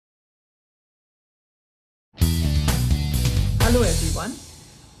Hello everyone,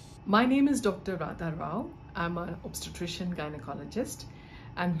 my name is Dr. Radha Rao. I'm an obstetrician gynecologist,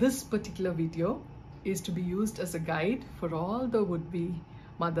 and this particular video is to be used as a guide for all the would-be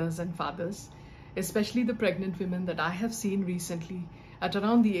mothers and fathers, especially the pregnant women that I have seen recently at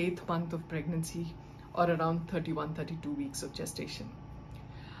around the 8th month of pregnancy or around 31-32 weeks of gestation.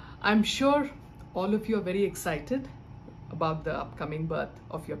 I'm sure all of you are very excited about the upcoming birth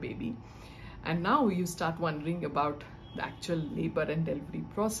of your baby, and now you start wondering about the actual labor and delivery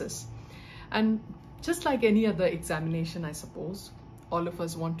process. And just like any other examination, I suppose, all of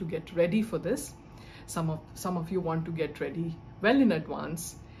us want to get ready for this. Some of you want to get ready well in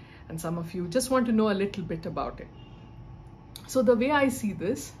advance, and some of you just want to know a little bit about it. So the way I see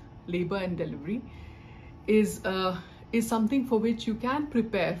this, labor and delivery is something for which you can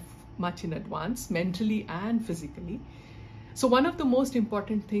prepare much in advance, mentally and physically. So one of the most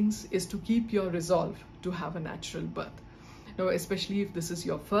important things is to keep your resolve to have a natural birth. Now, especially if this is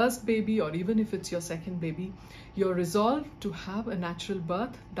your first baby or even if it's your second baby, your resolve to have a natural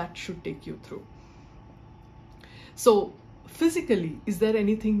birth, that should take you through. So physically, is there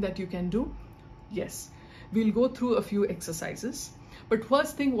anything that you can do? Yes, we'll go through a few exercises. But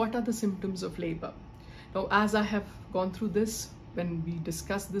first thing, what are the symptoms of labor? Now, as I have gone through this, when we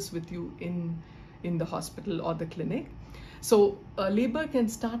discuss this with you in the hospital or the clinic, so labor can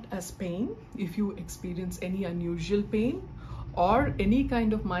start as pain if you experience any unusual pain or any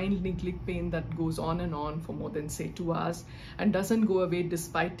kind of mild niggling pain that goes on and on for more than say 2 hours and doesn't go away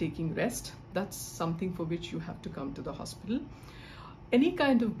despite taking rest. That's something for which you have to come to the hospital. Any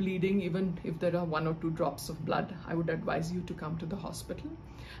kind of bleeding, even if there are 1 or 2 drops of blood, I would advise you to come to the hospital.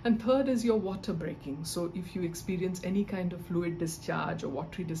 And third is your water breaking. So if you experience any kind of fluid discharge or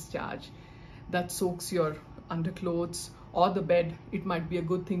watery discharge that soaks your underclothes or the bed, it might be a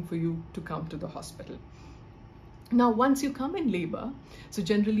good thing for you to come to the hospital. Now, once you come in labor, so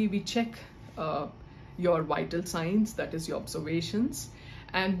generally we check your vital signs, that is your observations.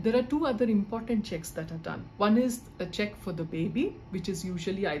 And there are 2 other important checks that are done. One is a check for the baby, which is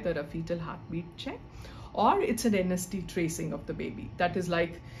usually either a fetal heartbeat check or it's an NST tracing of the baby. That is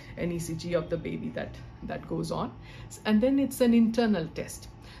like an ECG of the baby that goes on. And then it's an internal test.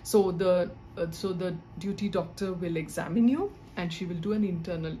 So the duty doctor will examine you and she will do an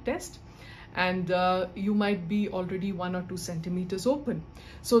internal test, and you might be already 1 or 2 centimeters open.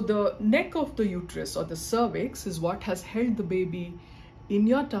 So the neck of the uterus or the cervix is what has held the baby in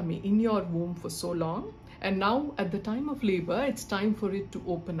your tummy, in your womb for so long. And now at the time of labor, it's time for it to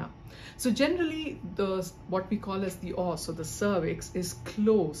open up. So generally what we call as the os, so the cervix, is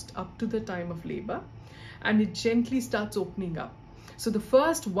closed up to the time of labor, and it gently starts opening up. So the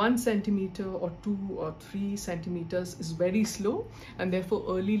first 1 centimeter or 2 or 3 centimeters is very slow, and therefore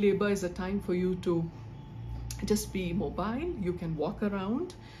early labor is a time for you to just be mobile. You can walk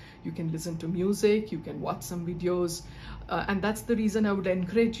around, you can listen to music, you can watch some videos, and that's the reason I would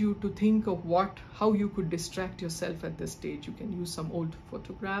encourage you to think of how you could distract yourself at this stage. You can use some old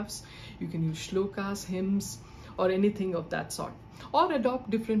photographs, you can use shlokas, hymns, or anything of that sort, or adopt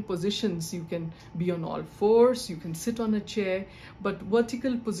different positions. You can be on all fours, you can sit on a chair, but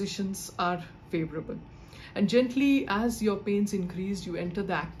vertical positions are favorable. And gently, as your pains increase, you enter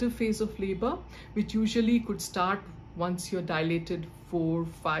the active phase of labor, which usually could start once you're dilated 4,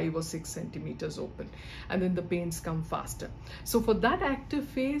 5 or 6 centimeters open, and then the pains come faster. So for that active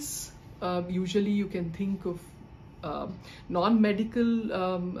phase, usually you can think of non-medical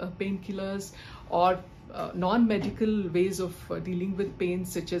painkillers or non-medical ways of dealing with pain,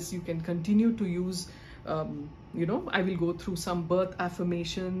 such as you can continue to use I will go through some birth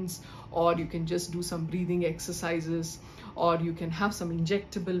affirmations, or you can just do some breathing exercises, or you can have some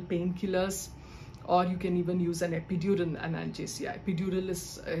injectable painkillers, or you can even use an epidural analgesia. Epidural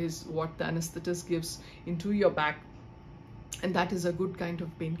is what the anesthetist gives into your back, and that is a good kind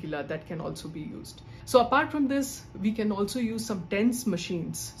of painkiller that can also be used. So apart from this, we can also use some TENS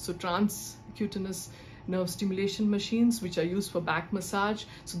machines, so transcutaneous nerve stimulation machines, which are used for back massage.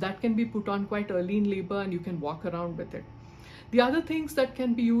 So that can be put on quite early in labor and you can walk around with it. The other things that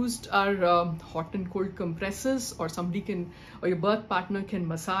can be used are hot and cold compresses, or your birth partner can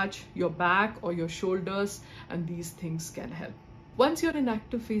massage your back or your shoulders, and these things can help. Once you're in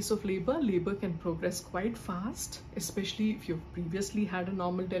active phase of labor, labor can progress quite fast, especially if you've previously had a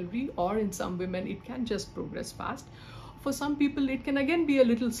normal delivery, or in some women, it can just progress fast. For some people, it can again be a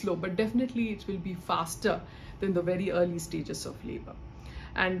little slow, but definitely it will be faster than the very early stages of labor.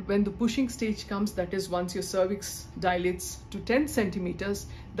 And when the pushing stage comes, that is once your cervix dilates to 10 centimeters,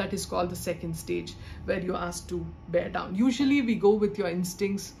 that is called the second stage, where you're asked to bear down. Usually we go with your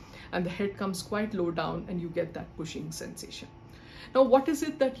instincts and the head comes quite low down and you get that pushing sensation. Now, what is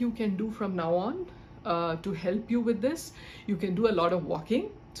it that you can do from now on to help you with this? You can do a lot of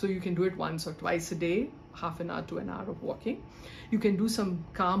walking. So you can do it once or twice a day, half an hour to an hour of walking. You can do some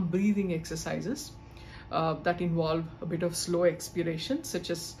calm breathing exercises that involve a bit of slow expiration, such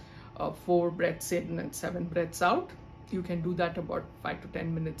as 4 breaths in and 7 breaths out. You can do that about 5 to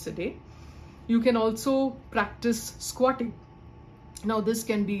 10 minutes a day. You can also practice squatting. Now, this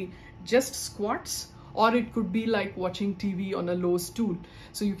can be just squats, or it could be like watching TV on a low stool.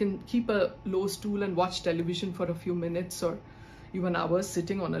 So you can keep a low stool and watch television for a few minutes or even hours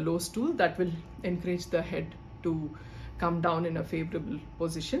sitting on a low stool. That will encourage the head to come down in a favorable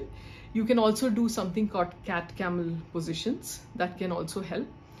position. You can also do something called cat-camel positions. That can also help.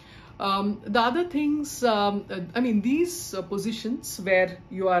 The other things, these positions where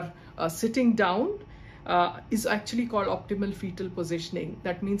you are sitting down is actually called optimal fetal positioning.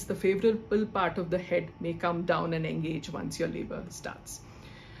 That means the favorable part of the head may come down and engage once your labor starts.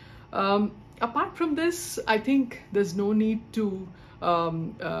 Apart from this, I think there's no need to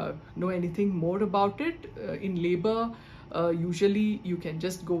know anything more about it. In labor, usually you can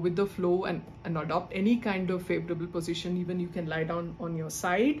just go with the flow and adopt any kind of favorable position. Even you can lie down on your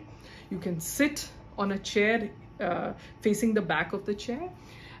side. You can sit on a chair facing the back of the chair,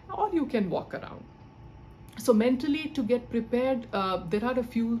 or you can walk around. So mentally, to get prepared, there are a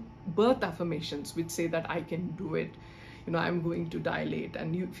few birth affirmations which say that I can do it. I'm going to dilate.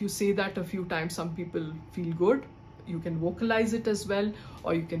 And if you say that a few times, some people feel good. You can vocalize it as well,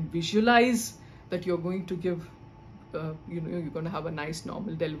 or you can visualize that you're going to give, you're going to have a nice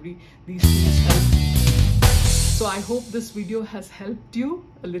normal delivery. These things help. So I hope this video has helped you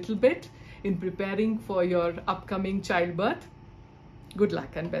a little bit in preparing for your upcoming childbirth. Good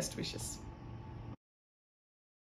luck and best wishes.